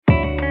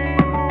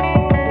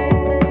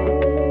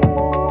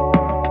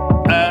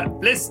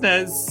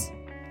Listeners,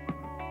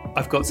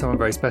 I've got someone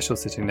very special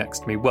sitting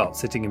next to me. Well,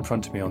 sitting in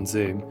front of me on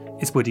Zoom.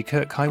 It's Woody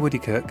Cook. Hi, Woody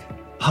Cook.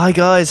 Hi,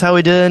 guys. How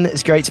we doing?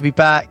 It's great to be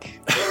back.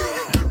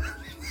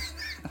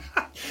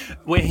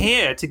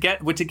 We're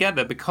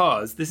together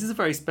because this is a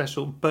very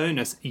special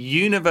bonus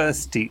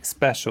university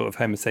special of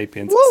Homo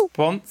Sapiens. Woo!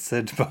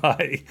 Sponsored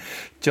by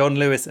John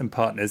Lewis and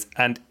Partners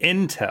and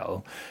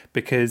Intel,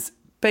 because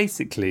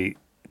basically,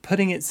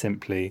 putting it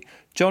simply,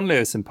 John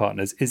Lewis and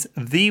Partners is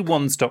the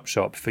one-stop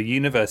shop for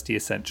university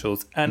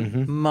essentials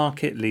and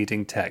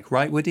market-leading tech.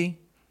 Right, Woody?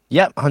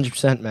 Yep,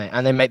 100%, mate.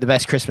 And they make the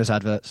best Christmas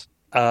adverts.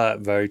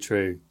 Very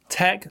true.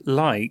 Tech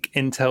like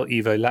Intel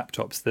Evo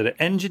laptops that are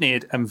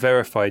engineered and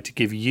verified to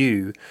give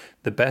you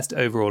the best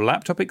overall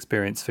laptop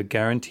experience for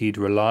guaranteed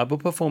reliable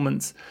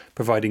performance,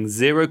 providing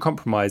zero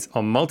compromise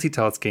on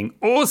multitasking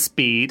or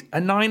speed, a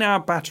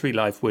 9-hour battery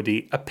life,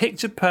 Woody, a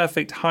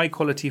picture-perfect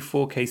high-quality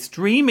 4K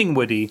streaming,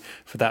 Woody,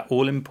 for that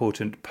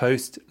all-important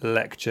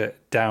post-lecture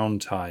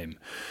downtime.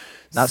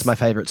 That's my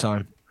favourite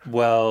time.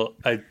 Well,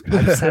 I've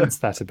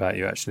sensed that about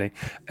you, actually.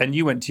 And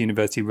you went to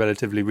university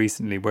relatively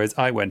recently, whereas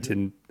I went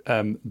in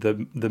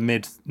the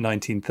mid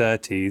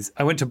 1930s.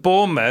 I went to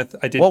Bournemouth.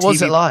 I did. What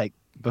was it like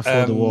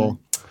before the war?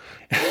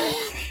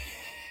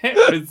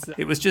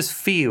 It was just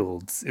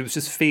fields. It was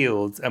just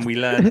fields, and we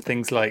learned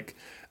things like,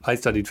 I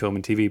studied film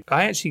and TV.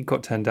 I actually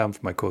got turned down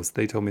for my course.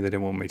 They told me they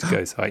didn't want me to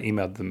go, so I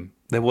emailed them.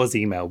 There was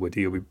email,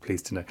 Woody, you'll be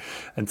pleased to know,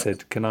 and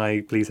said, can I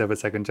please have a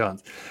second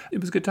chance? It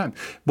was a good time.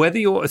 Whether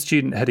you're a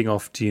student heading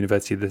off to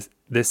university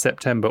this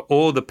September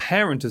or the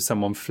parent of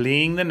someone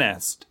fleeing the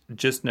nest,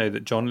 just know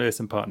that John Lewis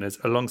and Partners,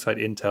 alongside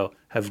Intel,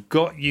 have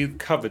got you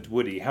covered,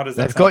 Woody. How does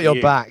that They've sound got to your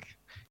you? back.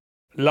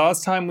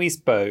 Last time we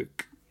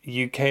spoke,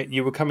 you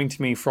were coming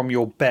to me from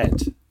your bed.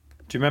 Do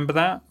you remember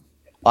that?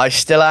 I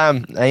still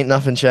am. Ain't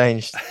nothing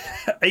changed.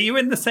 Are you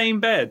in the same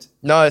bed?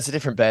 No, it's a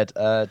different bed,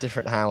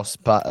 different house.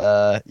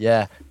 But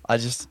yeah, I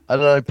don't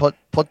know.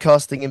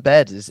 Podcasting in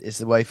bed is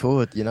the way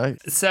forward, you know?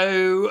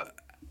 So,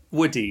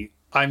 Woody,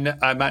 I'm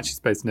actually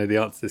supposed to know the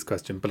answer to this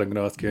question, but I'm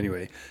going to ask you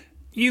anyway.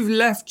 You've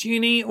left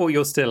uni or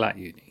you're still at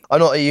uni? I'm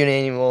not at uni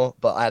anymore,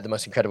 but I had the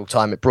most incredible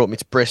time. It brought me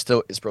to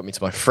Bristol. It's brought me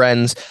to my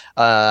friends.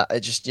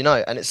 It just,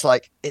 and it's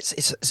like,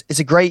 it's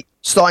a great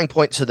starting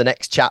point to the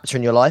next chapter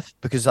in your life,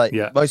 because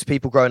most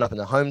people growing up in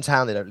their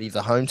hometown, they don't leave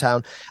their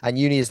hometown, and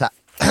uni is that,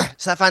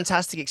 it's that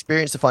fantastic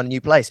experience to find a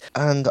new place.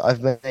 And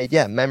I've made,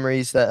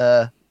 memories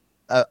that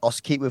I'll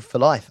keep with for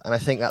life. And I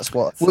think that's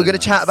what we're going to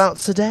chat about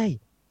today.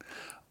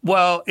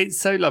 Well, it's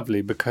so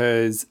lovely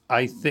because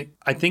I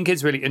think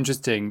it's really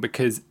interesting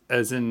because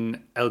as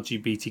an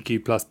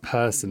LGBTQ plus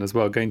person as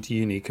well, going to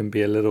uni can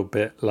be a little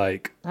bit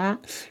like,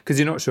 because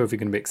you're not sure if you're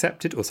going to be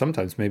accepted, or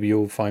sometimes maybe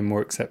you'll find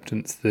more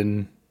acceptance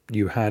than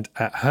you had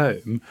at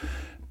home.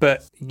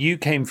 But you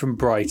came from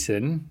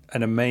Brighton,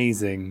 an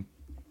amazing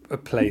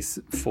place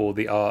for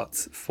the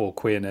arts, for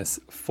queerness,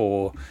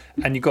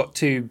 and you got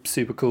two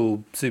super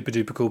cool, super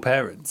duper cool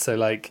parents. So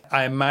like,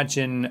 I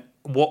imagine,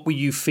 what were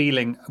you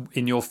feeling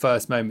in your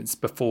first moments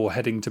before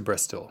heading to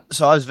Bristol?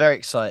 So I was very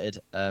excited.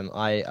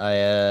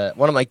 I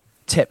one of my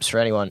tips for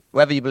anyone,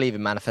 whether you believe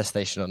in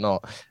manifestation or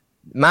not,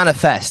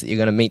 manifest that you're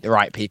going to meet the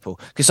right people.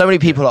 Because so many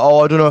people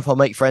are, I don't know if I'll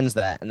make friends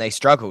there, and they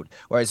struggled.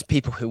 Whereas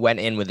people who went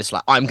in with this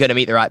like, I'm going to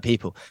meet the right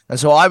people. And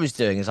so what I was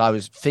doing is I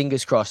was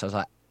fingers crossed. I was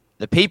like,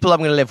 the people I'm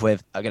going to live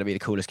with are going to be the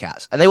coolest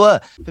cats. And they were.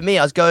 For me,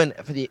 I was going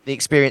for the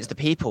experience, the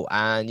people.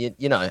 And,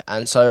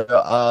 and so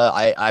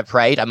I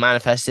prayed, I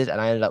manifested, and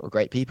I ended up with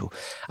great people.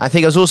 I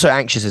think I was also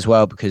anxious as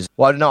well because,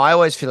 I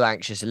always feel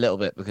anxious a little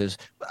bit because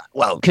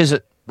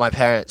of my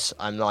parents.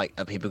 I'm like,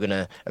 are people going to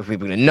know? Are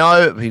people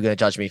going to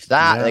judge me for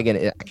that?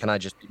 Yeah. Can I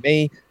just be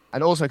me?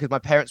 And also because my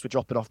parents were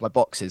dropping off my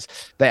boxes.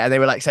 They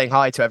were like saying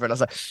hi to everyone. I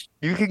was like,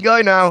 you can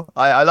go now.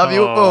 I love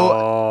you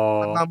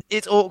all.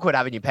 It's awkward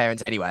having your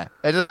parents anywhere.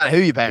 It doesn't matter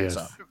who your parents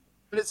are.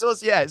 But it's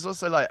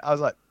also like, I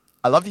was like,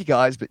 I love you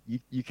guys, but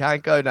you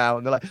can't go now.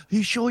 And they're like, are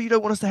you sure you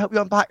don't want us to help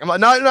you unpack? I'm like,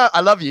 no,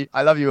 I love you.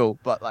 I love you all.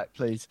 But like,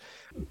 please.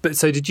 But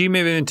so did you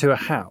move into a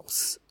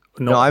house?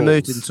 No, I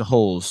moved into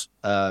halls.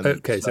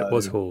 Okay, so it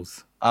was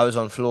halls. I was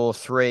on floor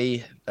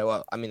 3. There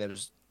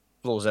was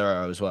floor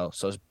 0 as well.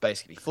 So it was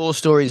basically 4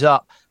 stories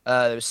up.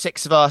 There was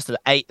 6 of us. There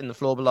were 8 in the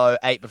floor below,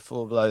 8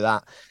 before below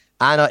that.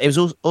 And it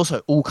was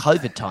also all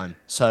COVID time.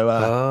 So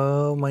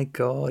oh my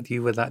God,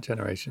 you were that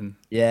generation.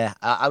 Yeah,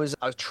 I was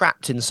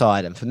trapped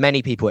inside. And for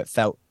many people, it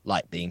felt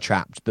like being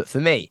trapped. But for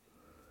me,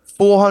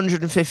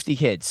 450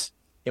 kids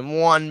in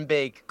one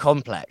big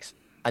complex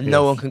and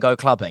no one can go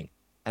clubbing.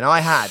 And I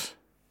had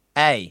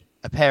A,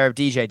 a pair of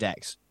DJ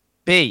decks,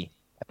 B,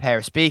 a pair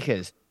of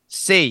speakers,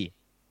 C,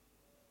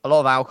 a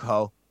lot of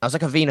alcohol. I was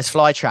like a Venus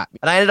flytrap.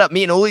 And I ended up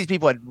meeting all these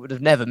people I would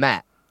have never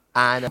met.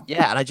 And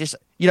and I just,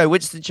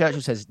 Winston Churchill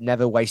says,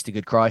 never waste a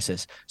good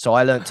crisis. So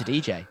I learned to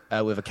DJ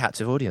with a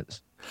captive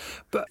audience.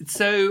 But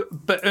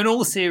in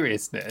all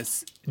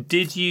seriousness,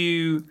 did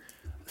you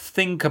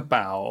think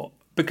about,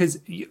 because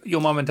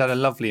your mum and dad are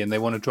lovely and they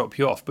want to drop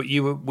you off, but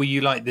were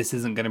you like, this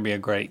isn't going to be a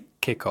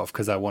great kickoff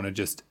because I want to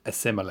just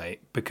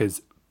assimilate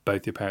because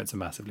both your parents are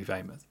massively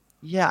famous?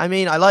 Yeah, I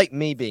mean, I like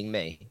me being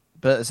me.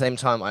 But at the same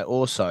time,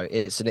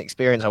 it's an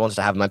experience I wanted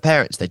to have with my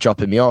parents. They're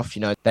dropping me off,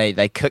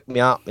 they cook me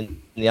up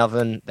in the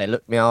oven. They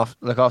look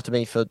after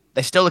me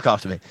they still look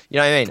after me. You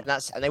know what I mean?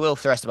 And they will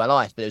for the rest of my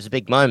life. But it was a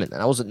big moment,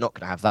 and I wasn't not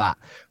going to have that.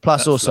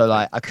 Plus, That's also, lovely.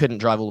 like, I couldn't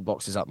drive all the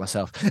boxes up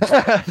myself.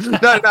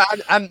 No,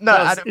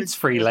 It's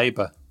free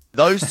labor.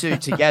 those two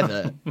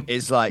together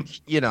is like,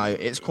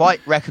 it's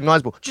quite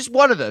recognizable. Just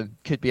one of them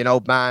could be an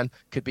old man,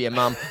 could be a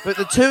mum, but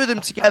the two of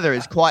them together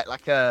is quite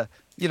like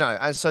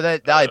and so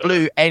I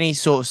blew any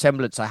sort of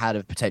semblance I had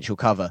of potential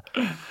cover.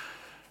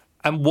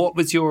 And what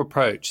was your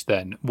approach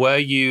then? Were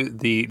you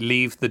the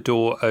leave the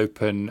door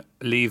open,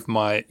 leave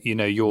my,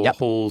 your Yep.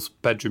 hall's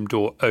bedroom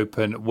door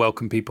open,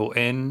 welcome people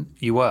in?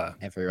 You were?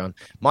 Everyone.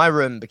 My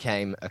room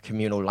became a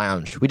communal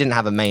lounge. We didn't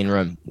have a main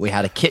room. We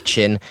had a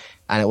kitchen,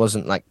 and it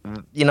wasn't like,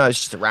 it's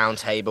just a round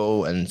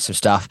table and some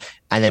stuff.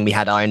 And then we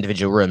had our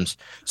individual rooms.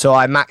 So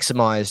I had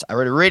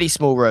a really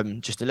small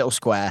room, just a little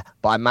square,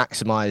 but I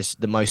maximized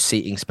the most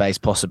seating space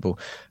possible.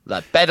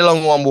 Like bed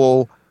along one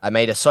wall. I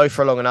made a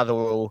sofa along another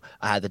wall.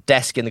 I had the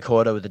desk in the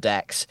corner with the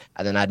decks,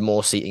 and then I had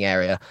more seating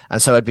area.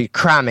 And so I'd be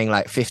cramming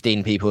like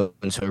 15 people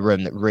into a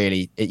room that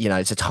really,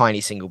 it's a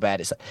tiny single bed.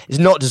 It's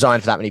not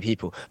designed for that many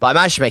people, but I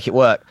managed to make it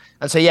work.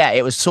 And so, yeah,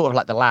 it was sort of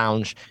like the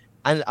lounge.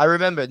 And I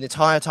remember the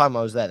entire time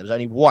I was there was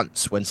only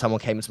once when someone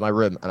came into my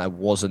room and I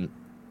wasn't,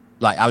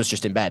 like, I was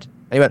just in bed.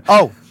 And he went,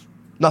 "Oh,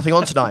 nothing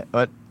on tonight." I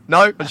went,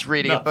 "No, I'm just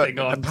reading a book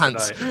and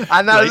pants." Tonight.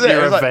 And that was it. You're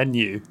It was a like,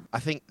 venue.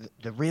 I think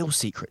the real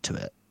secret to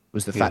it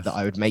was the fact that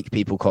I would make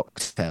people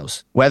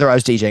cocktails, whether I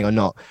was DJing or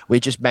not.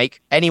 We'd just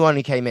make anyone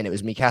who came in, it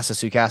was mi casa,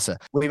 su casa.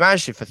 We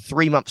managed to, for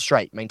 3 months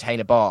straight, maintain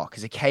a bar,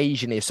 because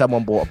occasionally if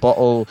someone bought a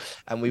bottle,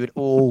 and we would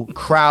all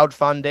crowd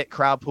fund it,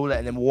 crowd pool it,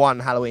 and then one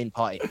Halloween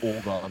party, all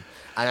gone.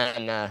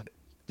 And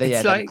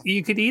It's like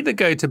you could either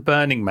go to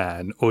Burning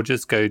Man or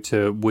just go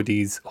to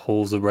Woody's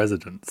halls of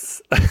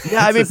residence.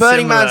 Yeah, I mean,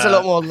 Burning Man's a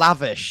lot more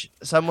lavish.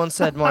 Someone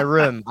said my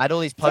room, I had all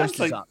these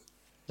posters up.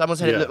 Someone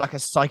said it looked like a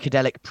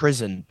psychedelic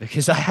prison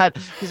because it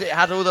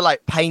had all the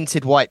like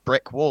painted white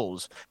brick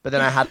walls, but then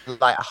I had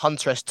like a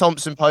Hunter S.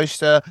 Thompson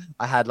poster.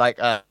 I had like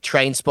a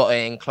Train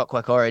Spotting,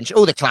 Clockwork Orange,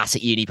 all the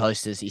classic uni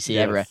posters you see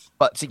everywhere,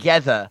 but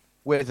together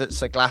with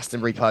a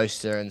Glastonbury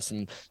poster and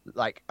some,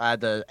 like, I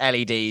had the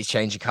LEDs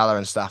changing color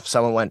and stuff.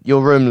 Someone went,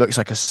 "Your room looks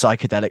like a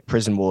psychedelic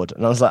prison ward,"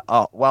 and I was like,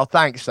 "Oh, well,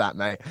 thanks for that,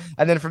 mate."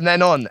 And then from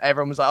then on,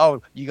 everyone was like,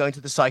 "Oh, you going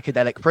to the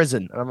psychedelic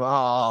prison?" And I'm like,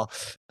 "Oh,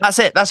 that's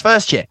it. That's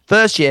first year.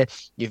 First year,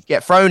 you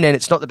get thrown in.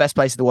 It's not the best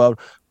place in the world,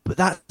 but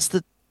that's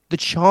the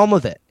charm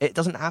of it. It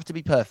doesn't have to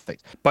be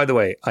perfect." By the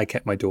way, I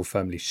kept my door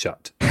firmly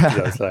shut because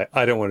I was like,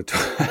 I don't want to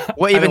talk.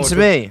 What even to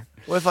me?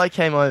 What if I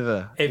came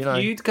over?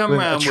 If you'd come with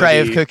around a tray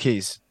with of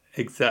cookies.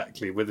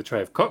 Exactly, with a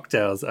tray of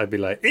cocktails, I'd be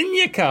like, "In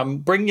you come,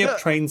 bring your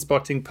Train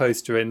Spotting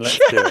poster in, let's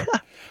do it."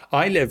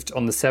 I lived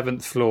on the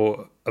 7th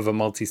floor of a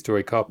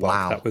multi-story car park.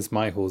 Wow. That was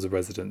my halls of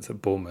residence at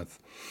Bournemouth.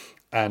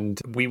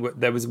 And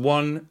there was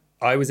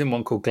I was in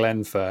one called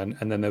Glenfern,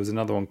 and then there was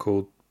another one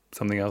called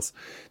something else.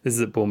 This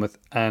is at Bournemouth.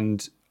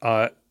 And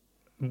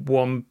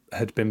one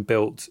had been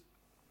built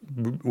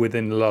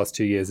within the last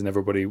 2 years and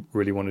everybody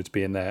really wanted to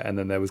be in there. And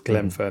then there was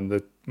Glenfern,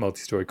 the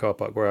multi-story car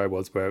park where I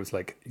was, where it was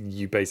like,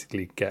 you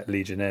basically get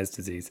Legionnaire's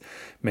disease.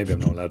 Maybe I'm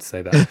not allowed to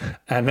say that.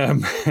 And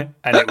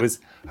it was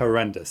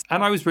horrendous.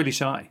 And I was really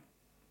shy.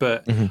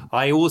 But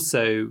I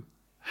also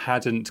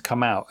hadn't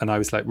come out, and I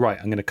was like, right,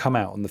 I'm going to come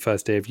out on the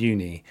first day of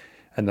uni.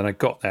 And then I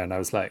got there and I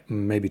was like,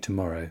 maybe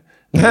tomorrow.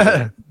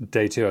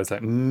 Day 2, I was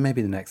like,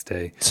 maybe the next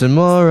day.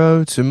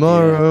 Tomorrow,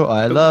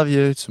 I love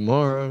you,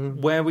 tomorrow.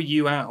 Where were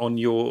you at on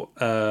your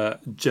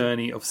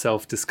journey of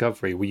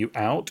self-discovery? Were you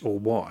out or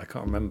what? I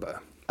can't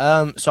remember.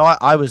 So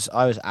I was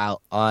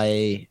out.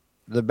 The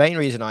main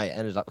reason I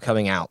ended up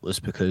coming out was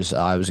because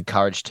I was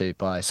encouraged to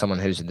by someone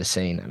who's in the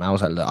scene, and I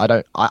was like,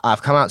 look,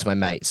 I've come out to my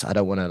mates. I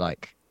don't want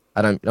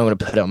to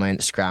put it on my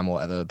Instagram or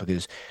whatever,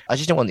 because I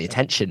just don't want the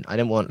attention. I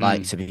didn't want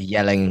to be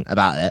yelling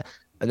about it.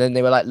 And then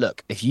they were like,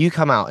 look, if you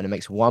come out and it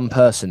makes one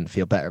person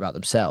feel better about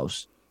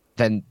themselves,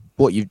 then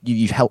what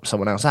you've helped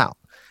someone else out.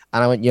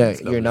 And I went,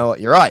 you know what,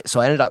 you're right.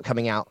 So I ended up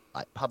coming out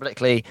like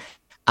publicly,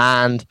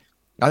 and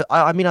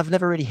I mean, I've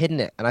never really hidden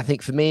it. And I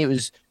think for me,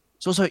 it's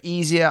also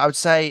easier. I would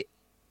say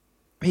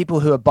people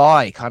who are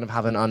bi kind of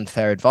have an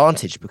unfair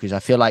advantage, because I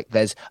feel like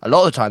there's a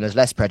lot of the time there's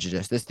less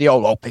prejudice. There's the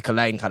old pick a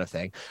lane kind of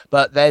thing,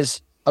 but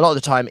there's a lot of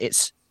the time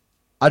it's,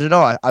 I don't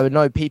know. I would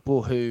know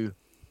people who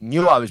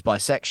knew I was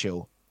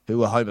bisexual, who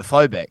were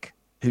homophobic,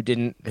 who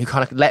kind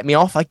of let me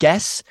off, I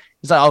guess.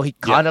 It's like, oh, he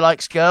kind of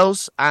likes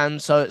girls.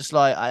 And so it's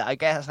like, I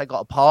guess I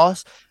got a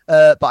pass.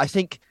 But I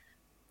think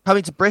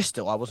coming to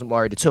Bristol, I wasn't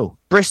worried at all.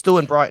 Bristol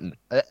and Brighton,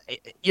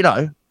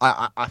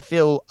 I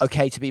feel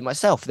okay to be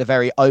myself. They're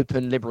very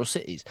open, liberal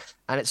cities.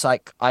 And it's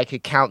like, I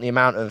could count the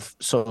amount of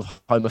sort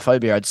of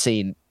homophobia I'd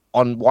seen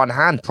on one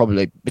hand,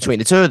 probably, between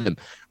the two of them.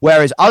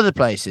 Whereas other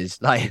places,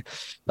 like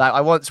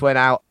I once went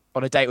out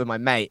on a date with my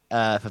mate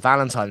for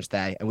Valentine's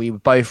Day, and we were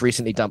both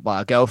recently dumped by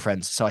our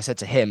girlfriends. So I said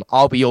to him,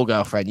 I'll be your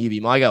girlfriend, you be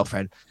my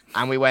girlfriend.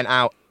 and we went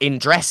out in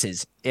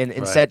dresses in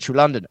Right. central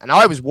London. And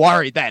I was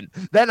worried then.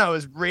 Then I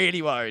was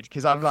really worried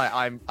because I'm like,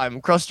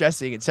 I'm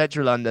cross-dressing in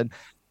central London.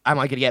 Am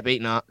I going to get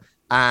beaten up?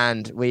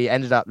 And we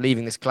ended up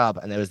leaving this club,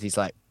 and there was these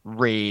like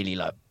really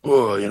like,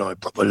 oh, you know,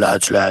 proper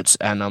lads.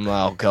 And I'm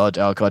like,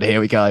 oh God, here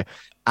we go.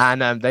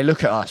 And they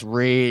look at us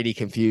really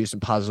confused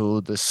and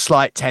puzzled. There's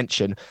slight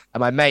tension.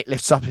 And my mate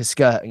lifts up his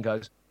skirt and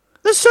goes,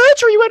 the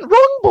surgery went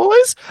wrong,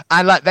 boys.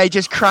 And like they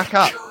just crack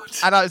up.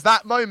 And it was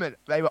that moment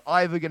they were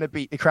either going to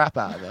beat the crap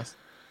out of us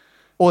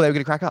or they were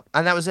going to crack up.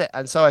 And that was it.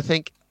 And so I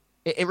think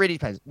it really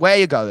depends where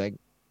you're going,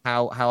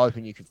 how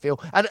open you can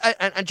feel, and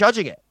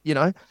judging it, you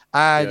know,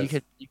 and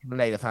Yes. you can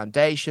lay the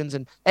foundations,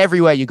 and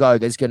everywhere you go,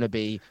 there's going to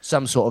be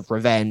some sort of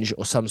revenge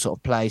or some sort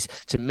of place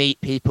to meet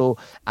people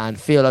and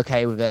feel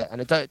okay with it,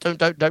 and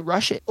don't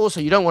rush it. Also,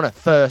 you don't want a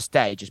first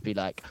day just be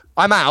like,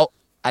 I'm out,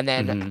 and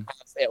then have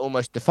it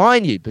almost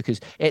define you, because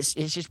it's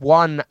just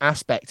one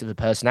aspect of the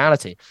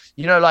personality,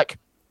 you know, like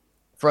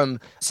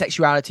from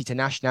sexuality to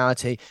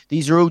nationality,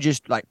 these are all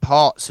just like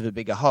parts of a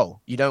bigger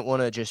whole. You don't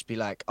want to just be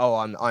like, oh,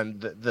 I'm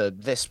the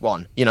this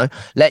one, you know.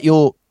 Let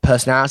your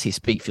personality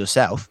speak for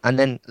yourself, and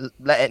then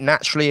let it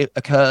naturally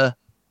occur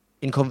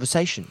in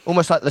conversation.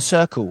 Almost like The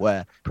Circle,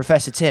 where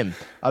Professor Tim,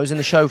 I was in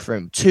the show for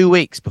him 2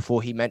 weeks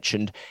before he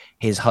mentioned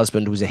his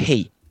husband was a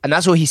he, and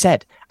that's all he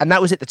said, and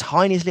that was it, the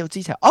tiniest little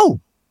detail. Oh,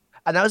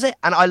 and that was it,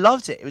 and I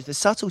loved it. It was the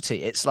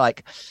subtlety. It's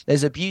like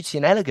there's a beauty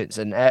and elegance,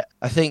 and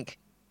I think,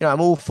 you know,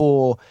 I'm all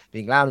for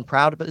being loud and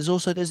proud, but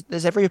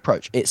there's every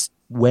approach. It's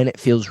when it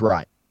feels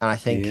right. And I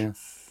think,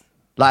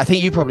 like, I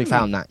think you probably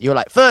found that. You're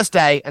like, first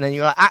day, and then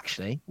you're like,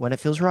 actually, when it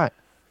feels right.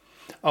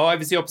 Oh, I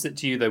was the opposite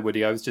to you, though,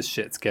 Woody. I was just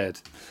shit scared.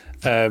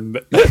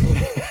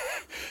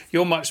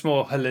 You're much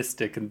more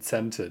holistic and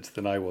centered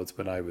than I was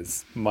when I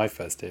was my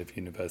first day of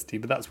university,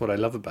 but that's what I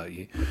love about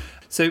you.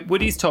 So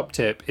Woody's top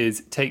tip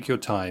is take your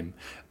time.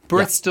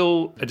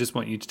 Bristol, I just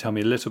want you to tell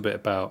me a little bit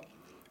about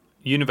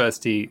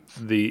university,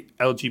 the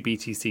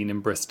LGBT scene in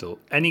Bristol.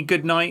 Any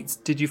good nights?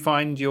 Did you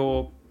find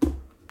your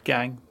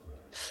gang?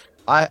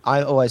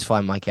 I always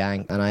find my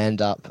gang, and I end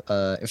up,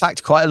 in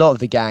fact, quite a lot of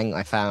the gang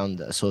I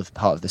found are sort of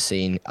part of the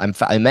scene.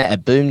 I met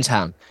at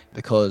Boomtown,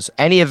 because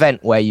any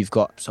event where you've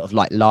got sort of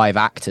like live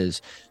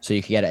actors, so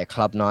you can get it at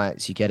club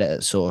nights, you get it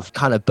at sort of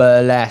kind of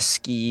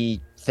burlesque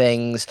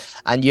things,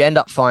 and you end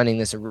up finding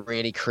this a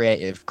really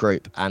creative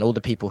group, and all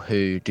the people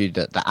who do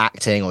the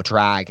acting or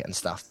drag and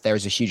stuff, there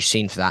is a huge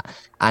scene for that,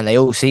 and they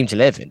all seem to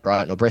live in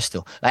Brighton or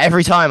Bristol. Like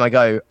every time I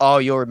go, oh,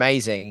 you're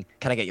amazing,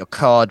 can I get your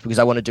card, because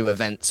I want to do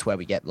events where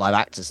we get live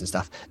actors and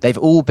stuff, they've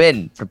all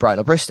been from Brighton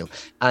or Bristol.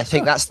 And I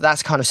think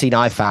that's kind of scene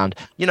I found.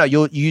 You know,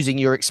 you're using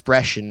your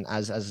expression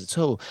as a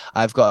tool.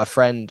 I've got a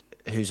friend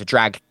who's a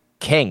drag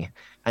king,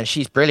 and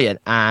she's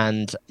brilliant.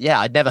 And yeah,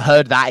 I'd never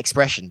heard that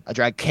expression, a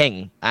drag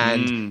king,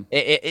 and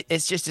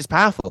it's just as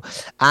powerful.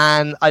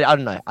 And I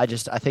don't know, I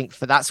think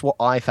that's what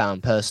I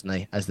found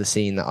personally as the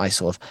scene that I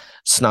sort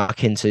of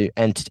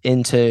entered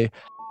into.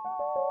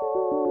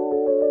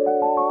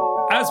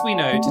 As we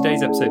know,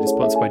 today's episode is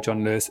sponsored by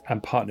John Lewis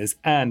and Partners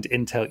and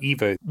Intel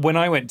Evo. When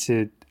I went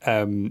to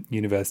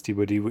university,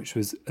 Woody, which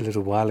was a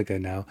little while ago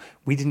now,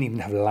 we didn't even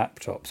have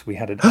laptops. We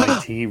had an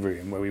IT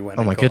room where we went.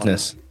 Oh my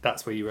goodness!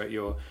 That's where you wrote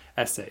your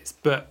essays.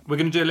 But we're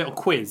going to do a little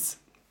quiz.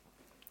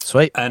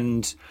 Sweet.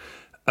 And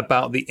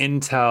about the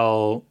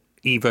Intel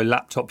Evo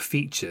laptop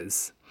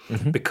features,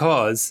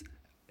 because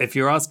if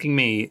you're asking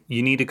me,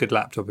 you need a good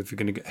laptop if you're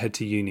going to head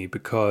to uni,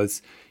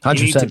 because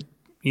 100%.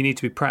 You need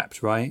to be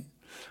prepped, right?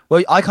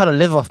 Well, I kind of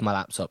live off my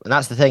laptop, and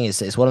that's the thing,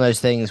 is it's one of those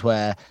things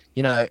where,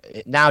 you know,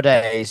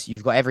 nowadays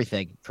you've got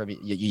everything from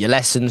your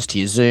lessons to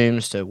your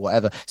Zooms to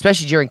whatever.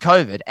 Especially during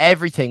COVID,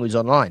 everything was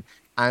online,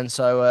 and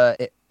so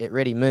it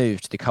really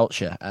moved the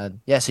culture.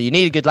 And yeah, so you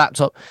need a good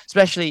laptop,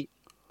 especially.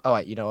 Oh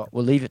wait, you know what?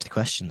 We'll leave it to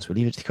questions.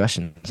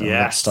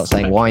 Yes. Start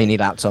saying why you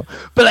need a laptop,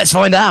 but let's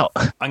find out.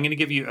 I'm going to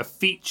give you a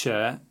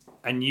feature,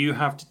 and you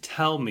have to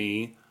tell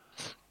me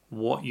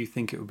what you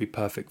think it would be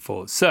perfect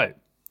for. So,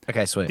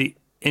 okay, sweet. The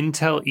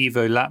Intel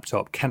Evo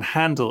laptop can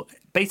handle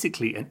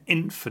basically an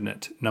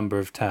infinite number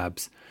of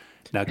tabs.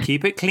 Now,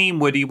 keep it clean,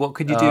 Woody. What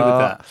could you do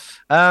with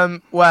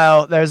that?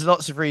 Well, there's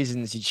lots of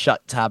reasons you'd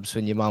shut tabs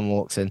when your mum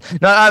walks in.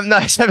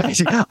 No. So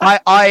basically,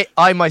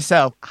 I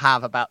myself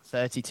have about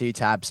 32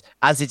 tabs.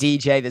 As a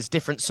DJ, there's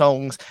different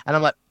songs, and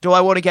I'm like, do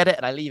I want to get it?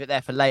 And I leave it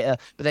there for later.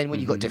 But then when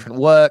you've got different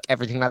work,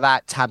 everything like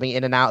that, tabbing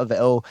in and out of it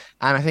all,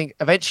 and I think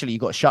eventually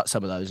you've got to shut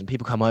some of those, and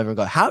people come over and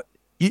go, how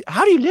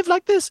do you live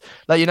like this?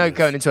 Like, you know,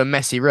 going into a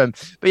messy room.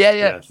 But yeah.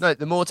 Yes. No,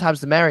 the more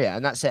tabs, the merrier.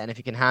 And that's it. And if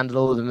you can handle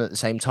all of them at the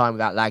same time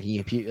without lagging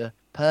your computer,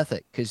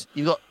 perfect. Because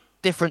you've got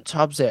different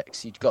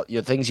subjects. You've got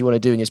your things you want to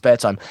do in your spare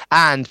time.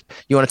 And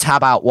you want to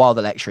tab out while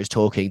the lecturer is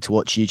talking to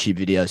watch YouTube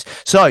videos.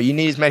 So you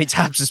need as many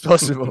tabs as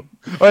possible.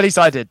 Or at least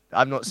I did.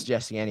 I'm not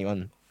suggesting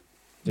anyone.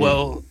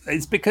 Well,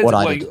 it's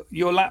because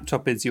your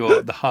laptop is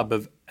the hub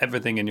of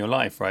everything in your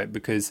life, right?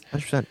 Because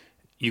 100%.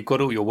 You've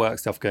got all your work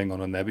stuff going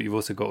on there, but you've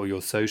also got all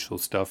your social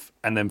stuff.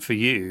 And then for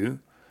you,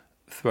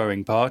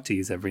 throwing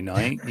parties every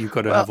night, you've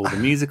got to have all the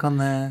music on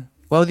there.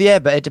 Well, yeah,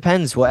 but it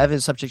depends. Whatever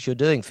subject you're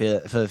doing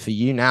for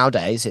you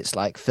nowadays, it's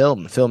like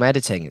film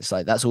editing. It's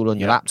like that's all on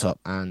your Yeah. laptop,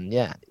 and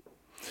yeah.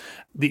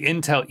 The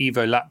Intel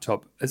Evo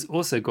laptop has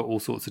also got all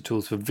sorts of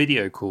tools for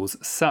video calls,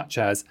 such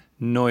as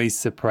noise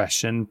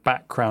suppression,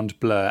 background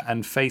blur,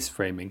 and face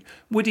framing.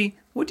 Woody,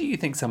 what do you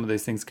think some of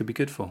those things could be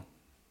good for?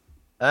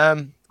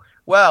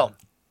 Well,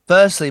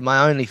 firstly,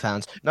 my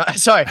OnlyFans. No,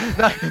 sorry.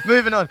 No,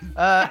 moving on.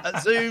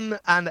 Zoom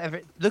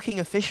and looking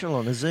official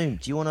on a Zoom.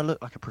 Do you want to look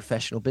like a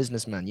professional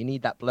businessman? You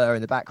need that blur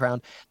in the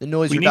background, the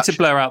noise We need reduction. to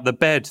blur out the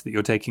bed that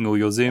you're taking all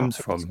your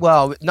Zooms from.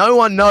 Well, no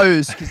one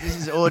knows because this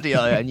is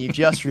audio and you've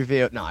just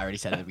revealed. No, I already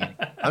said it at the beginning.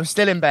 I'm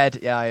still in bed.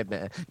 Yeah, I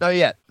admit it. No,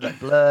 yeah. Look,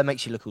 blur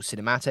makes you look all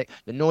cinematic.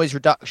 The noise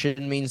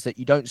reduction means that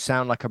you don't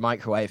sound like a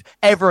microwave.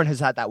 Everyone has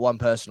had that one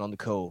person on the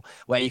call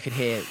where you can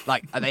hear,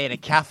 like, are they in a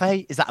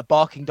cafe? Is that a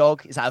barking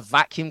dog? Is that a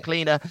vacuum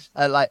cleaner?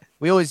 Like,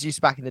 we always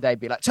used back in the day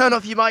be like, turn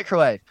off your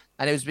microwave.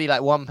 And it would be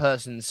like one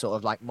person's sort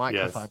of like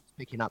microphone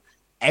picking up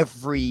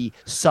every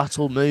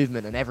subtle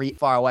movement and every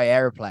faraway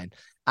aeroplane.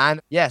 And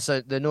yeah,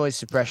 so the noise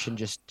suppression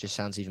just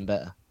sounds even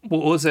better.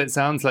 Well, also, it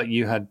sounds like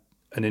you had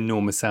an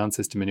enormous sound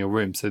system in your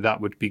room, so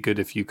that would be good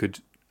if you could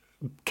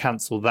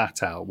cancel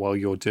that out while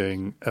you're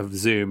doing a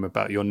Zoom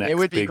about your next big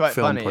film project. It would be quite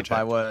funny if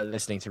I were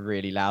listening to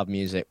really loud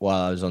music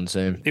while I was on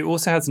Zoom. It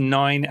also has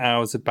 9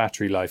 hours of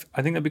battery life.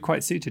 I think that'd be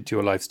quite suited to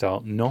your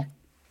lifestyle. No?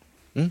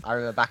 I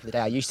remember back in the day,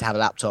 I used to have a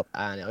laptop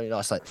and it only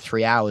lasts like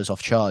 3 hours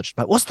off charge.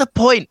 But what's the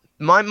point?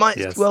 Might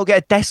as well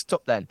get a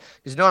desktop then,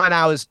 because 9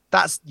 hours.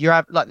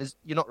 You're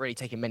not really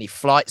taking many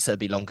flights that'd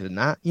be longer than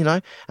that, you know.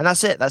 And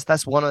that's it.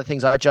 That's one of the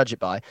things I judge it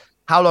by.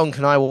 How long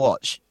can I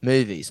watch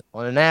movies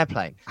on an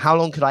airplane? How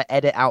long could I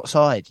edit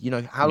outside? You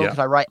know, how long could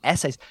I write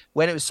essays?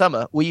 When it was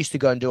summer, we used to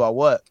go and do our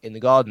work in the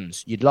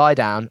gardens. You'd lie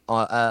down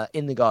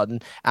in the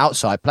garden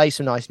outside, play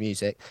some nice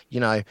music, you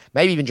know,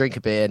 maybe even drink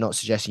a beer, not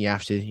suggesting you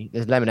have to.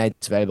 There's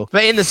lemonades available.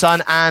 But in the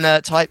sun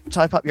and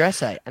type up your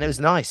essay. And it was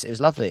nice. It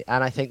was lovely.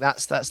 And I think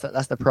that's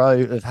the pro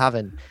of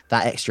having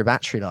that extra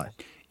battery life.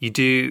 You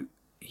do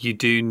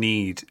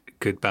need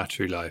good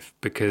battery life,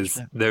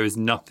 because there is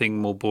nothing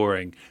more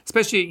boring,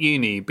 especially at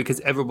uni, because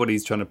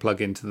everybody's trying to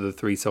plug into the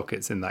 3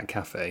 sockets in that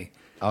cafe.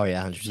 Oh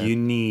yeah, 100%. You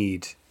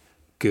need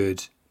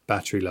good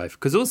battery life,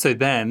 because also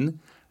then,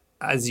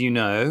 as you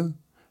know,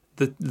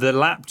 the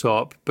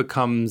laptop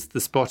becomes the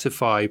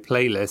Spotify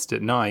playlist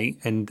at night,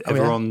 and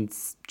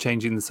everyone's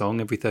changing the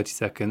song every 30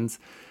 seconds.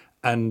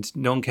 And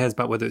no one cares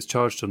about whether it's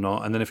charged or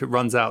not. And then if it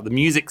runs out, the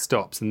music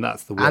stops, and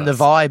that's the worst. And the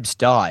vibes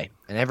die,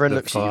 and everyone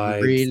looks at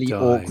you really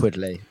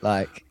awkwardly,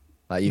 like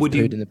you've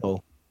pooed in the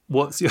pool.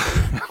 What's your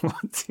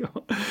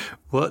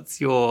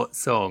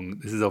song?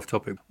 This is off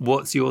topic.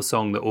 What's your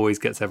song that always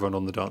gets everyone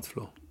on the dance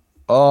floor?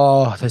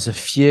 Oh, there's a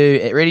few.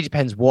 It really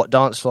depends what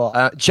dance floor.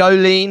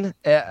 Jolene,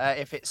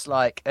 if it's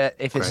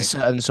a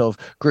certain sort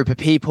of group of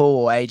people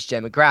or age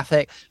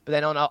demographic. But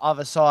then on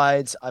other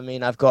sides, I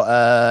mean, I've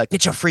got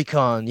Get Your Freak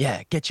On.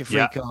 Yeah, Get Your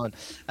Freak On.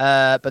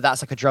 But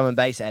that's like a drum and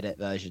bass edit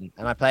version.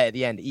 And I play it at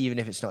the end, even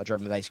if it's not a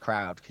drum and bass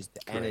crowd, because the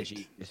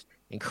energy is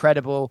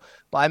incredible.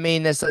 But I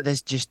mean, there's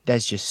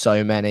just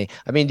so many.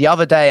 I mean, the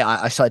other day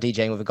I started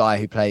DJing with a guy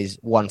who plays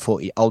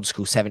 140 old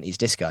school 70s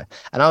disco,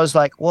 and I was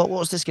like,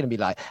 what's this going to be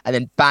like? And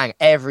then bang,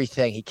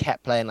 everything he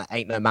kept playing, like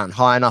Ain't No Mountain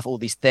High Enough, all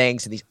these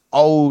things and these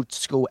old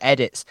school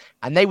edits,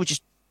 and they were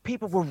just,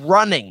 people were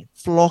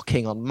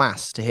flocking en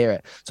masse to hear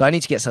it. So I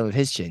need to get some of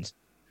his tunes.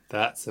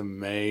 That's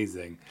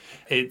amazing.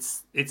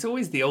 It's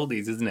always the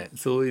oldies, isn't it?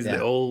 It's always the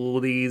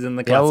oldies and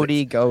the classics.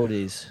 The oldie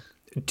goldies.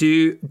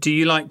 Do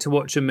you like to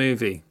watch a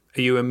movie?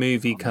 Are you a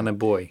movie kind of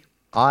boy?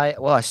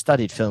 I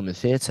studied film and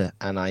theatre,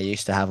 and I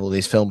used to have all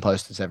these film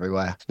posters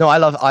everywhere. No, I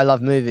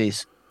love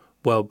movies.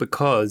 Well,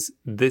 because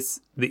the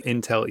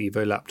Intel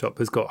Evo laptop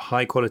has got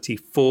high quality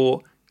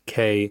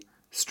 4K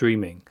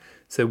streaming.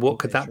 So what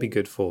could that be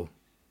good for?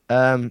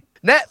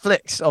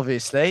 Netflix,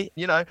 obviously.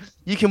 You know,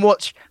 you can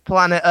watch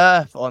Planet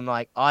Earth on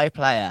like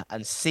iPlayer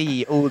and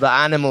see all the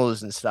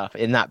animals and stuff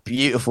in that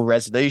beautiful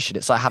resolution.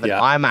 It's like having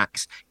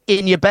IMAX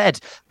in your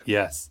bed.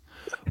 Yes.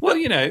 Well,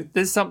 you know,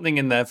 there's something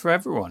in there for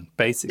everyone,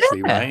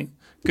 basically, right?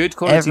 Good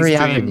quality stream,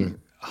 avenue.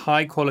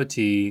 High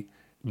quality.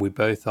 We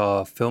both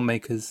are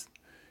filmmakers.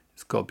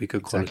 It's got to be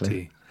good quality.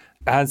 Exactly.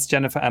 As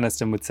Jennifer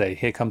Aniston would say,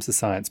 here comes the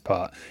science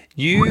part.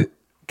 You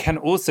can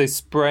also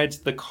spread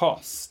the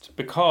cost,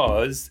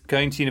 because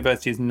going to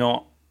university is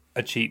not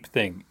a cheap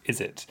thing,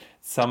 is it?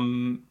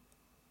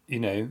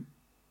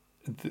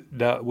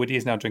 Woody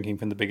is now drinking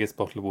from the biggest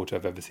bottle of water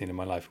I've ever seen in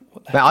my life.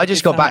 I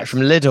just got back from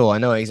Lidl. I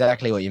know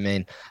exactly what you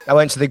mean. I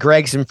went to the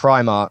Greggs and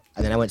Primark,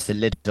 and then I went to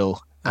the Lidl,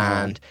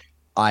 and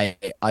I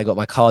got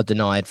my card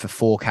denied for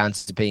 4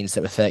 cans of beans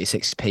that were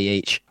 36p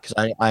each because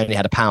I only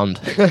had a pound.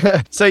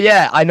 So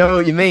yeah, I know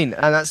what you mean,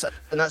 and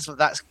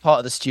that's part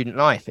of the student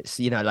life. It's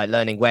like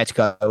learning where to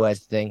go, where to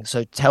thing.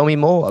 So tell me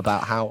more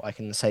about how I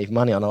can save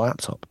money on a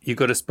laptop. You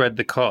got to spread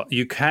the cost.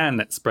 You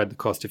can spread the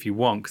cost if you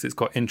want because it's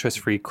got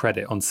interest-free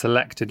credit on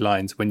selected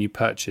lines when you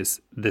purchase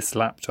this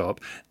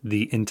laptop,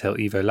 the Intel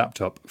Evo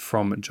laptop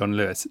from John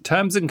Lewis.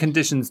 Terms and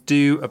conditions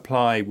do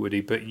apply,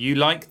 Woody, but you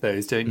like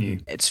those, don't you?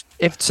 Does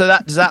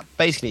that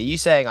basically, are you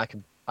saying I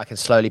can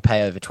slowly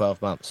pay over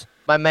 12 months?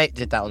 My mate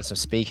did that on some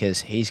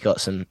speakers. He's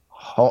got some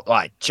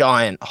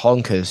giant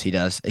honkers.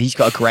 He's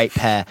got a great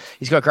pair.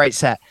 He's got a great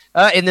set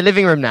in the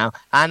living room now.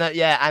 And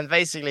and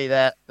basically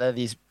they're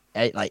these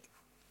like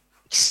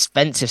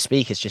expensive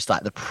speakers, just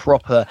like the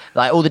proper,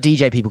 like all the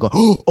DJ people go,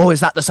 oh,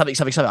 is that the something?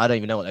 I don't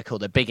even know what they're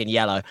called. They're big and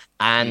yellow.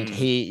 And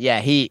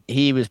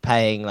he was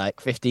paying like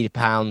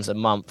 £50 a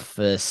month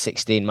for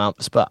 16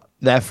 months, but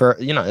they're for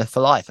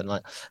life. And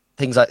like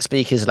things like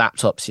speakers,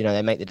 laptops,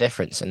 they make the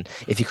difference. And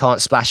if you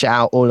can't splash it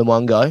out all in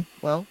one go,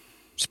 well,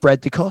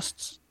 spread the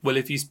costs. Well,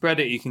 if you spread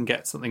it, you can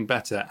get something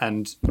better.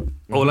 And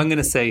all I'm going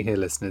to say here,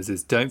 listeners,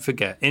 is don't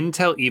forget,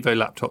 Intel Evo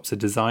laptops are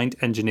designed,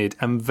 engineered,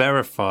 and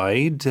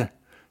verified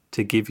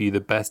to give you the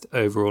best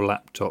overall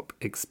laptop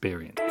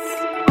experience.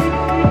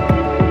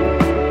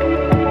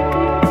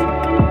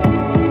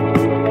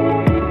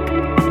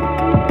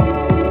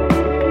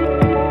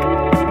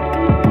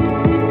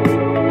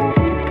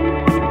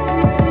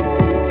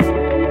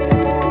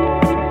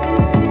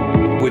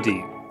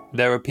 Woody,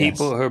 there are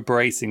people who are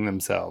bracing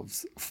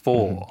themselves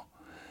for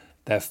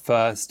their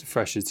first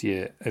freshers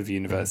year of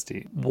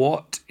university.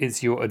 What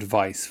is your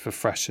advice for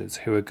freshers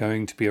who are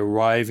going to be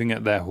arriving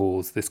at their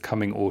halls this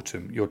coming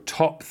autumn? Your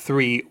top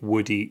 3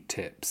 Woody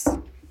tips.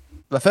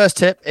 The first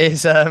tip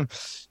is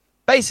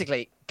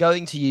basically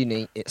going to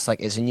uni. It's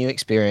a new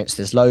experience.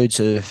 There's loads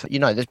of,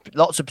 there's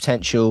lots of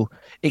potential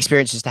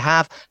experiences to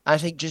have. And I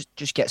think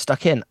just get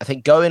stuck in. I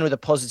think go in with a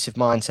positive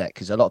mindset,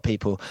 because a lot of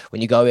people,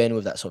 when you go in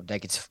with that sort of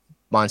negative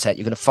mindset,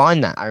 you're going to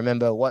find that. I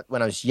remember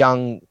when I was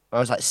young, I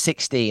was like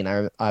 16,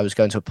 I was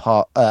going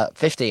to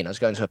 15, I was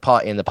going to a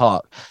party in the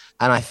park,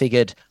 and I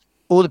figured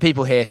all the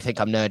people here think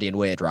I'm nerdy and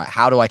weird, right?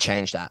 How do I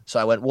change that? So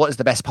I went, what is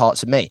the best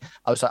parts of me?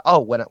 I was like,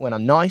 oh, when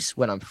I'm nice,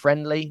 when I'm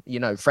friendly,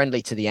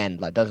 friendly to the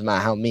end, like doesn't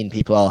matter how mean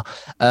people are,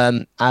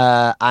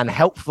 and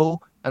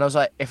helpful. And I was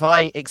like, if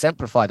I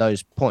exemplify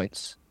those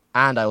points,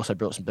 and I also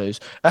brought some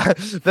booze, but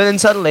then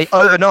suddenly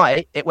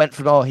overnight it went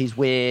from, oh, he's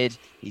weird,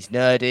 he's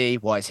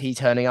nerdy, why is he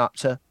turning up,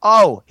 to,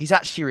 oh, he's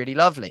actually really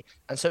lovely.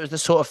 And so it was the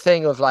sort of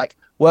thing of like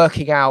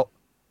working out,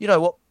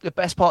 what the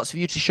best parts of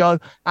you to show,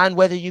 and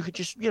whether you could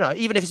just,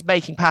 even if it's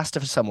making pasta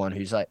for someone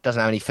who's like doesn't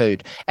have any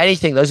food,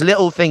 anything, those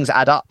little things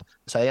add up.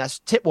 So that's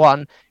tip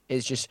 1,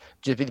 is just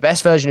be the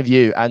best version of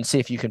you and see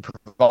if you can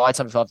provide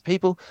something for other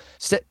people.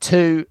 Step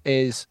 2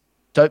 is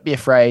don't be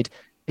afraid.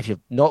 If you're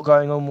not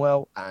going on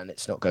well and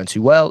it's not going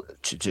too well,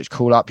 just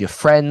call up your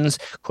friends,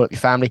 call up your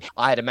family.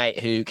 I had a mate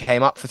who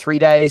came up for 3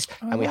 days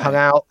and we hung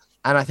out.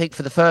 And I think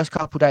for the first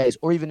couple of days,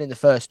 or even in the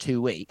first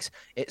 2 weeks,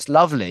 it's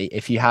lovely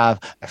if you have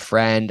a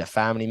friend, a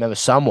family member,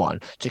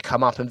 someone to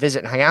come up and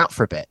visit and hang out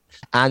for a bit,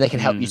 and they can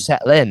help you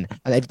settle in.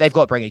 And they've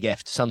got to bring a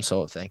gift, some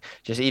sort of thing,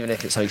 just even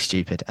if it's something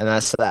stupid. And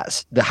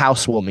that's the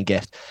housewarming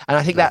gift. And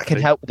I think that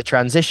can help with the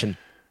transition.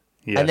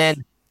 Yes. And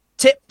then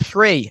tip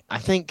 3, I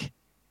think,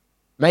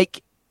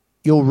 make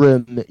your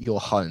room your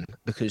home,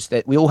 because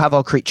we all have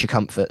our creature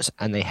comforts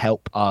and they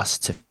help us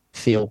to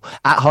feel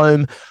at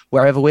home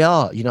wherever we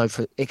are.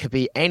 It could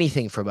be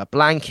anything from a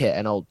blanket,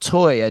 an old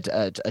toy, a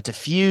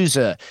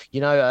diffuser,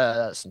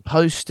 some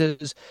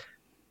posters.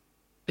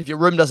 If your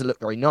room doesn't look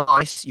very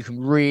nice, you can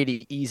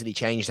really easily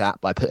change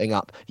that by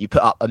you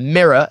put up a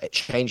mirror, it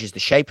changes the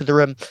shape of the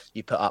room.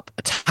 You put up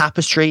a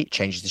tapestry, it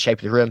changes the shape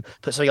of the room.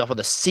 Put something up on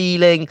the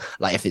ceiling,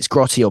 like if it's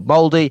grotty or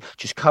moldy,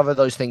 just cover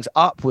those things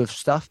up with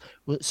stuff.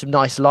 Some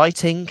nice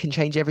lighting can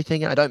change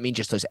everything. And I don't mean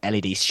just those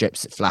LED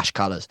strips that flash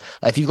colors.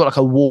 Like if you've got like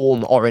a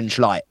warm orange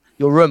light,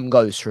 your room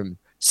goes from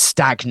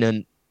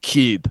stagnant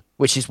cube,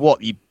 which is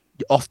what you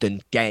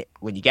often get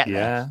when you get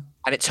there,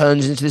 and it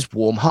turns into this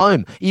warm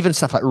home. Even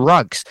stuff like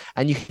rugs,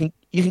 and you can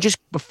just,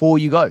 before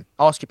you go,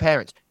 ask your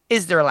parents,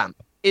 is there a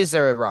lamp, is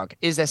there a rug,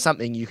 is there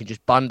something you can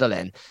just bundle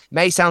in? It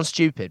may sound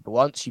stupid, but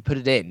once you put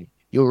it in,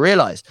 you'll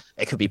realize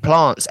it could be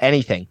plants,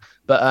 anything.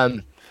 But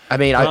I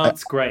mean,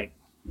 plants, great.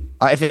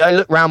 If I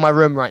look around my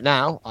room right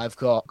now, I've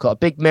got a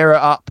big mirror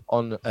up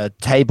on a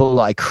table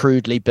that I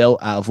crudely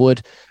built out of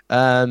wood,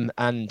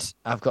 and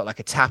I've got like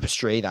a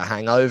tapestry that I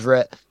hang over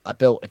it. I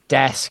built a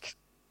desk.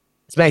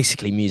 It's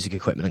basically music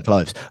equipment and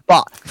clothes.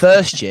 But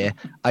first year,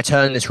 I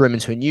turned this room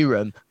into a new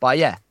room by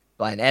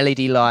an LED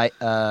light.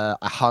 I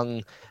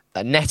hung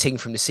a netting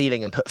from the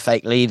ceiling and put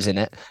fake leaves in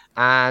it.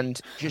 And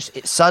just,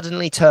 it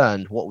suddenly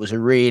turned what was a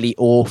really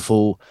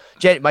awful...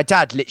 My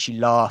dad literally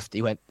laughed.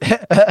 He went,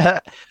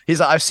 he's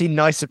like, I've seen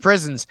nicer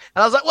prisons.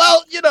 And I was like,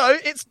 well,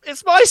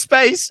 it's my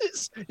space.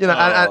 And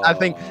I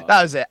think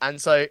that was it. And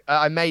so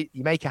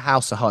you make a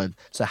house a home.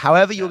 So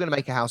however you're going to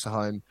make a house a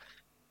home,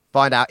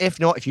 find out. If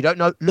not, if you don't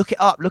know, look it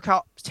up. Look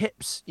up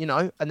tips, you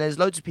know. And there's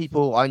loads of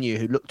people I knew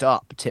who looked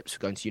up tips for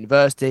going to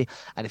university.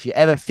 And if you're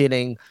ever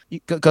feeling, you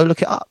go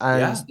look it up,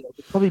 and it'll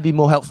probably be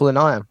more helpful than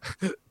I am.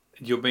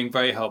 You're being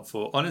very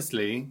helpful.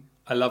 Honestly,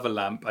 I love a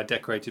lamp. I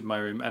decorated my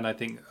room, and I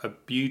think a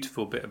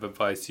beautiful bit of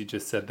advice you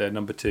just said there,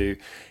 number 2,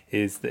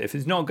 is that if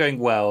it's not going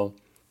well,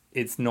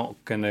 it's not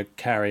going to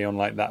carry on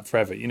like that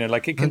forever. You know,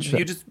 like it can.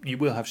 You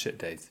will have shit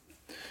days.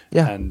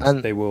 Yeah,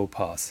 and they will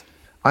pass.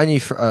 I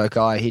knew a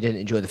guy, he didn't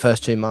enjoy the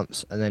first 2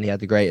 months, and then he had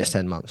the greatest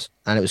 10 months.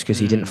 And it was because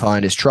he didn't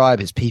find his tribe,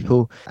 his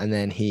people, and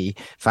then he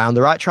found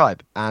the right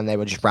tribe, and they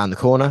were just round the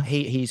corner.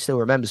 He still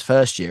remembers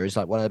first year as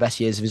like one of the best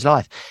years of his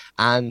life.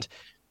 And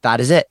that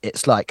is it.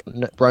 It's like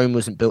Rome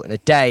wasn't built in a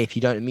day. If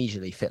you don't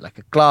immediately fit like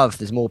a glove,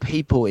 there's more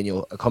people in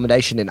your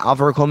accommodation, in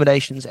other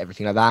accommodations,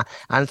 everything like that.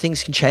 And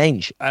things can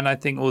change. And I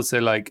think also,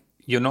 like,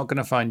 you're not going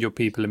to find your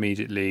people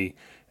immediately.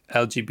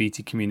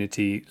 LGBT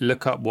community,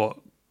 look up what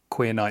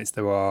queer nights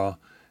there are.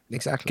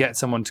 Exactly. Get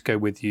someone to go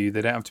with you.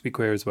 They don't have to be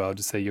queer as well.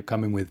 Just say, you're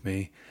coming with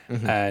me,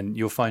 and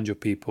you'll find your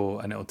people,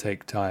 and it'll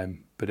take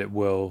time, but it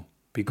will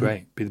be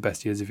great. Be the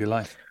best years of your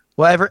life.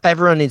 Well,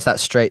 everyone needs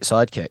that straight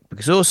sidekick,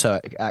 because also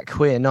at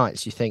queer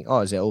nights, you think, oh,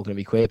 is it all going to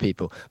be queer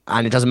people?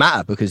 And it doesn't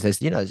matter, because there's,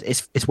 you know,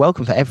 it's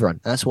welcome for everyone.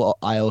 And that's what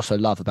I also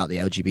love about the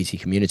LGBT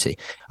community.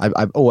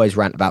 I've always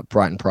rant about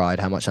Brighton Pride,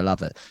 how much I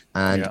love it.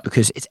 And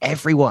because it's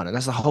everyone. And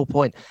that's the whole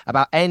point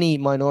about any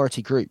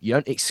minority group. You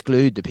don't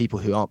exclude the people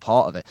who aren't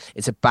part of it.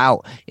 It's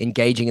about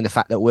engaging in the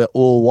fact that we're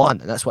all one.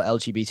 And that's what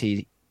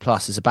LGBT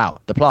plus is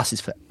about. The plus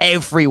is for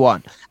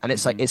everyone. And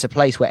it's like, it's a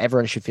place where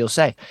everyone should feel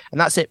safe. And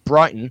that's it.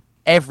 Brighton,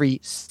 every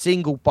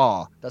single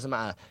bar, doesn't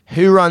matter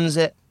who runs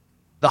it,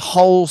 the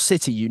whole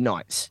city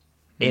unites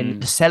in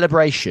the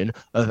celebration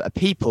of a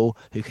people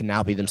who can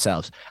now be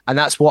themselves. And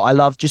that's what I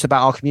love just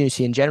about our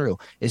community in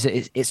general, is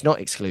that it's not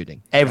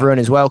excluding. Everyone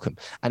is welcome.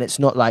 And it's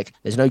not like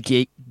there's not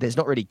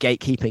really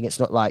gatekeeping. It's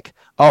not like,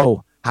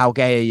 oh, how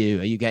gay are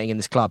you? Are you getting in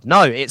this club?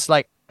 No, it's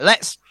like,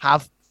 let's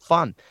have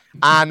fun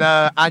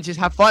and just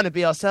have fun and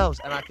be ourselves.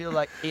 And I feel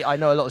like I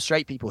know a lot of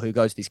straight people who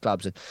go to these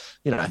clubs, and,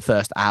 you know,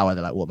 first hour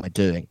they're like, what am I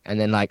doing? And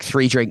then like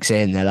 3 drinks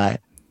in, they're like,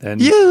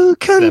 you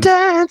can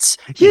dance.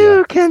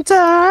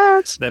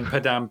 Then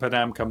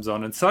Padam comes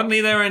on, and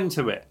suddenly they're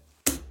into it.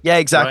 Yeah,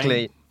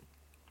 exactly. Right?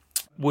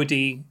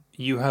 Woody,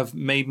 you have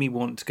made me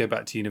want to go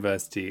back to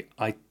university.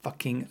 I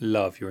fucking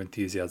love your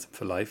enthusiasm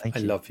for life. I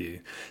love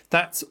you.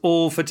 That's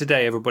all for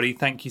today, everybody.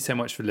 Thank you so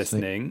much for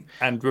listening.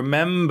 And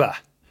remember,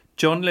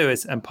 John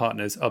Lewis and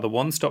Partners are the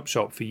one-stop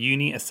shop for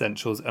uni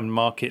essentials and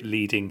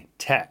market-leading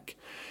tech.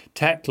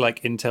 Tech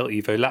like Intel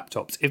Evo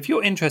laptops. If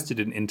you're interested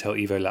in Intel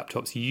Evo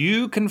laptops,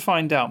 you can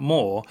find out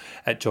more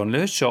at John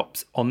Lewis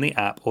shops on the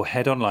app, or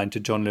head online to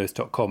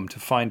johnlewis.com to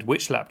find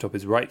which laptop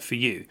is right for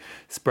you.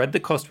 Spread the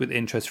cost with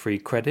interest-free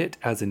credit,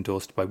 as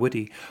endorsed by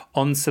Woody,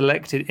 on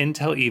selected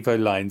Intel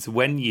Evo lines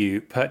when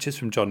you purchase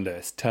from John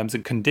Lewis. Terms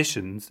and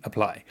conditions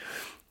apply.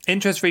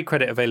 Interest-free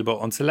credit available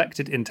on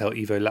selected Intel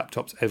Evo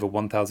laptops over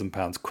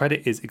 £1,000.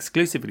 Credit is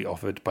exclusively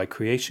offered by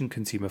Creation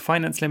Consumer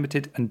Finance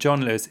Limited, and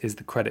John Lewis is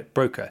the credit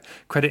broker.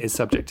 Credit is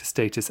subject to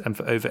status and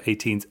for over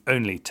 18s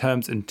only.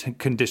 Terms and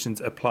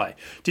conditions apply.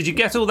 Did you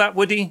get all that,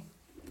 Woody?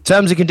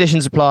 Terms and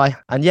conditions apply.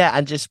 And yeah,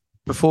 and just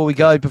before we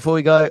go,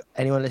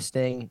 anyone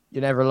listening,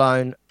 you're never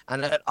alone.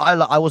 And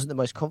I wasn't the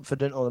most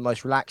confident or the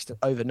most relaxed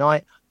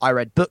overnight. I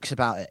read books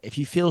about it. If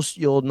you feel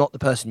you're not the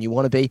person you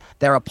want to be,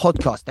 there are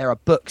podcasts, there are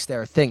books,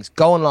 there are things.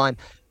 Go online.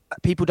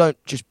 People don't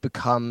just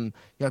become,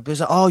 you know,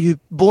 because, oh, you're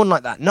born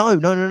like that.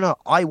 No.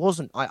 I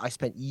wasn't. I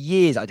spent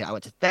years. I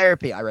went to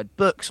therapy. I read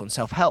books on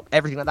self-help,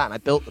 everything like that. And I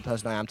built the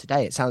person I am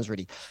today. It sounds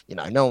really, you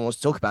know, no one wants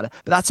to talk about it,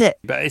 but that's it.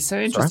 But it's so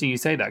interesting you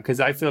say that,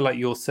 because I feel like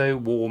you're so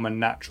warm and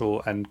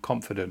natural and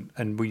confident.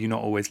 And were you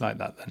not always like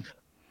that then?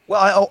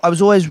 Well, I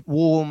was always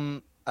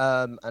warm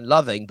and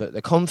loving, but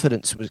the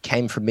confidence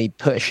came from me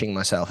pushing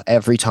myself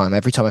every time I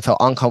felt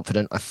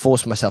unconfident. I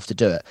forced myself to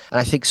do it,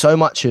 and I think so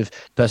much of the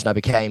person I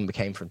became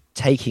from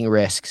taking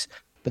risks.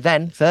 But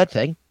then, third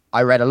thing,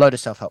 I read a load of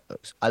self-help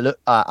books. I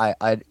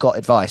got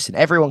advice, and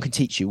everyone can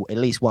teach you at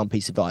least one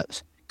piece of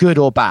advice, good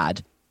or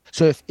bad.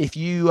 So if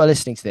you are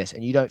listening to this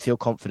and you don't feel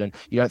confident,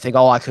 you don't think,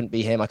 oh, I couldn't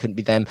be him, I couldn't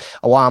be them,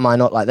 or why am I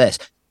not like this?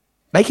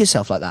 Make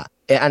yourself like that,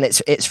 and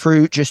it's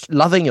through just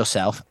loving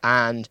yourself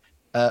and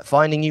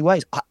finding new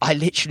ways. I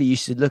literally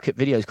used to look at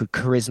videos called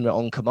Charisma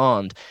on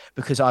Command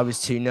because I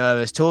was too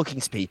nervous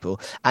talking to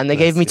people, and they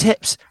gave me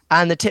tips,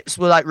 and the tips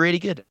were like really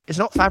good. It's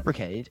not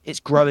fabricated, it's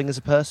growing as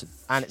a person.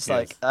 And it's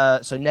like,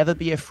 so never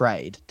be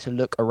afraid to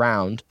look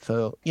around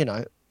for, you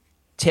know,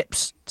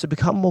 tips to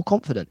become more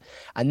confident.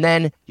 And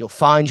then you'll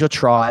find your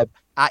tribe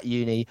at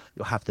uni.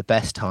 You'll have the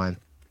best time.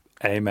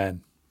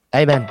 Amen.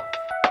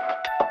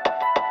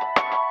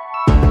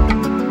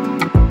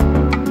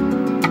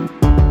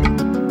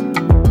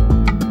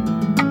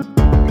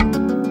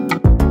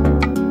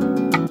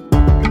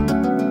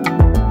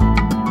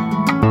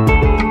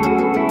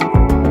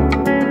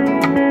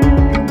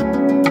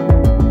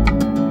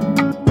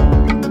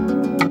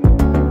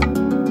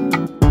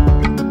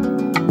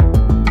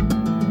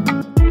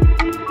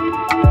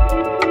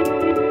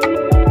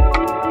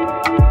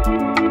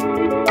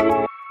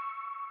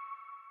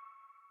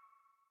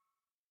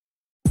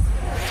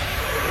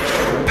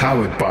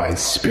 Powered by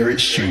Spirit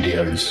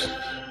Studios.